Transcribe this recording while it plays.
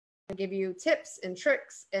give you tips and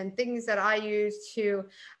tricks and things that I use to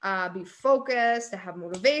be focused, to have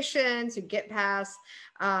motivation, to get past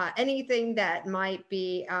anything that might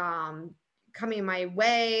be coming my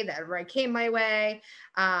way, that came my way,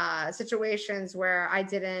 situations where I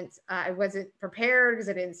wasn't prepared because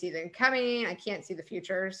I didn't see them coming. I can't see the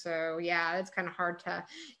future. So yeah, it's kind of hard to,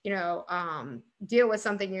 deal with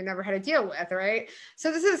something you never had to deal with, right?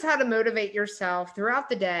 So this is how to motivate yourself throughout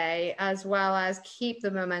the day, as well as keep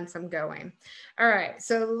the momentum going. All right,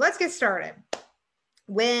 so let's get started.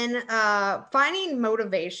 When finding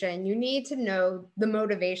motivation, you need to know the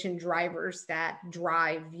motivation drivers that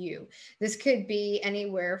drive you. This could be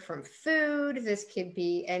anywhere from food. This could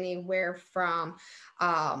be anywhere from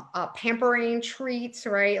pampering treats,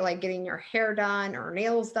 right? Like getting your hair done or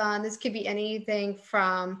nails done. This could be anything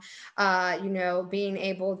from, being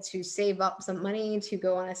able to save up some money to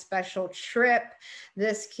go on a special trip.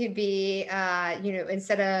 This could be,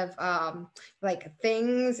 instead of like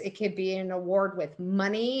things, it could be an award with money.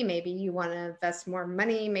 Maybe you want to invest more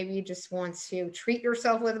money. Maybe you just want to treat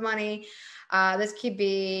yourself with money. This could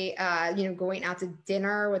be, going out to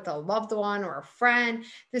dinner with a loved one or a friend.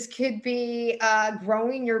 This could be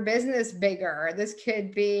growing your business bigger. This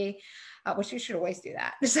could be, which you should always do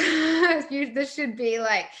that. This should be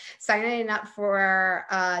like signing up for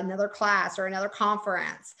another class or another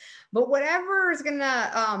conference. But whatever is going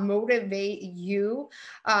to motivate you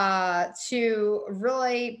to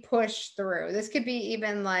really push through. This could be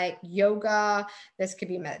even like yoga. This could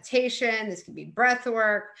be meditation. This could be breath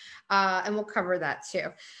work. And we'll cover that too.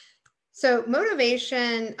 So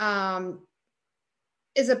motivation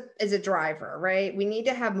is a driver, right? We need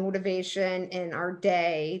to have motivation in our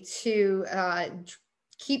day to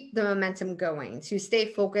keep the momentum going, to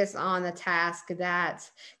stay focused on the task that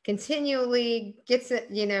continually gets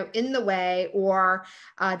it, in the way or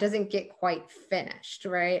doesn't get quite finished,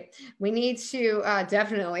 right? We need to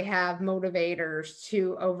definitely have motivators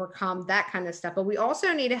to overcome that kind of stuff. But we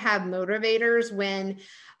also need to have motivators when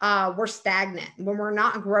we're stagnant, when we're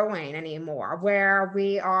not growing anymore, where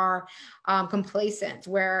we are complacent,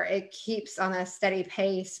 where it keeps on a steady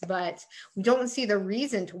pace, but we don't see the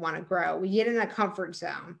reason to want to grow. We get in a comfort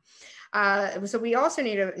zone. So we also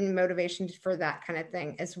need a motivation for that kind of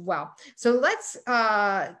thing as well. So let's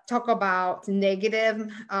talk about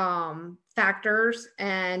negative factors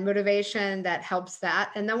and motivation that helps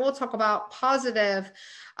that. And then we'll talk about positive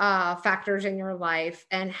factors in your life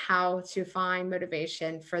and how to find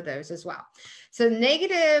motivation for those as well. So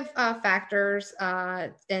negative factors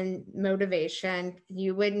in motivation,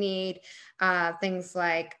 you would need things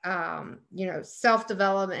like,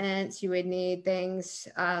 self-development. You would need things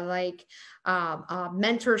like a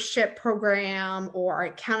mentorship program or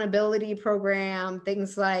accountability program,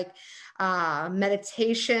 things like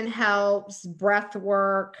meditation helps, breath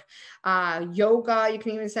work, yoga. You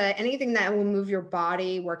can even say anything that will move your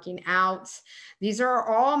body, working out. These are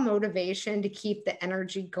all motivation to keep the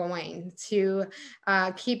energy going, to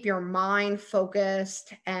keep your mind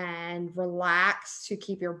focused and relaxed, to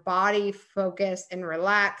keep your body focused and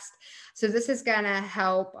relaxed. So this is going to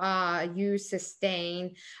help you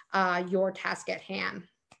sustain your task at hand,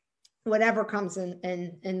 whatever comes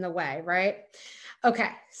in the way, right? Okay,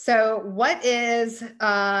 so what is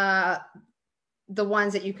the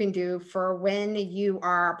ones that you can do for when you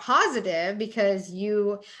are positive because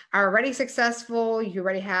you are already successful, you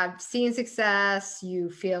already have seen success, you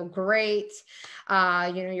feel great,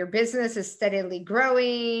 your business is steadily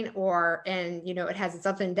growing, and it has its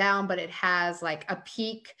up and down, but it has like a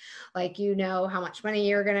peak, like how much money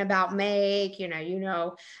you're going to about make,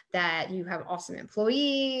 that you have awesome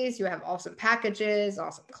employees, you have awesome packages,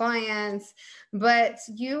 awesome clients, but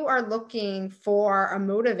you are looking for a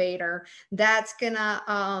motivator that's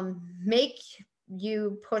gonna make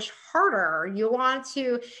you push harder. You want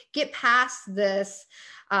to get past this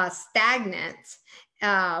stagnant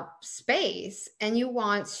space, and you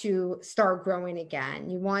want to start growing again.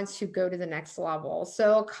 You want to go to the next level.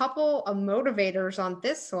 So a couple of motivators on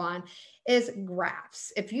this one is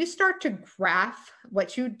graphs. If you start to graph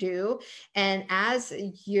what you do, and as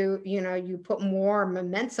you put more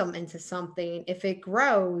momentum into something, if it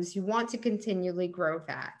grows, you want to continually grow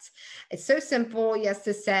that. It's so simple, yes,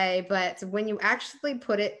 to say, but when you actually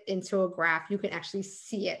put it into a graph, you can actually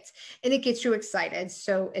see it and it gets you excited.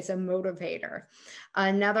 So it's a motivator.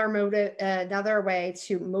 Another way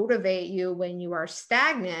to motivate you when you are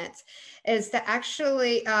stagnant is to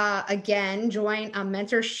actually, again, join a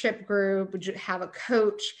mentorship group group, have a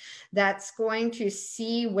coach that's going to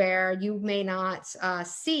see where you may not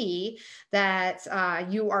see that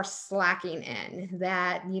you are slacking in,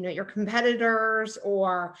 that, you know, your competitors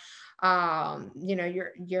or, you know,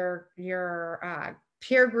 your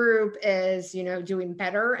peer group is, you know, doing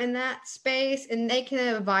better in that space, and they can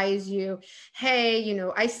advise you, hey, you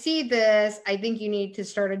know, I see this, I think you need to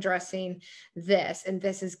start addressing this, and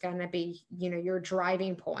this is going to be, you know, your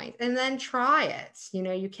driving point, and then try it. You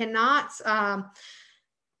know, you cannot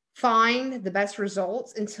find the best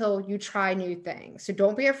results until you try new things. So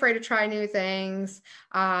don't be afraid to try new things.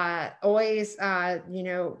 Always, you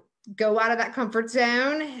know, go out of that comfort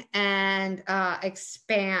zone and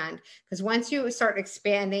expand, because once you start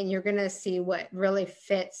expanding, you're going to see what really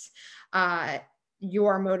fits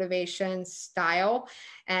your motivation style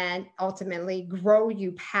and ultimately grow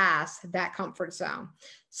you past that comfort zone.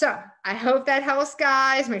 So I hope that helps,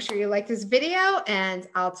 guys. Make sure you like this video, and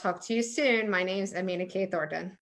I'll talk to you soon. My name is Amina K. Thornton.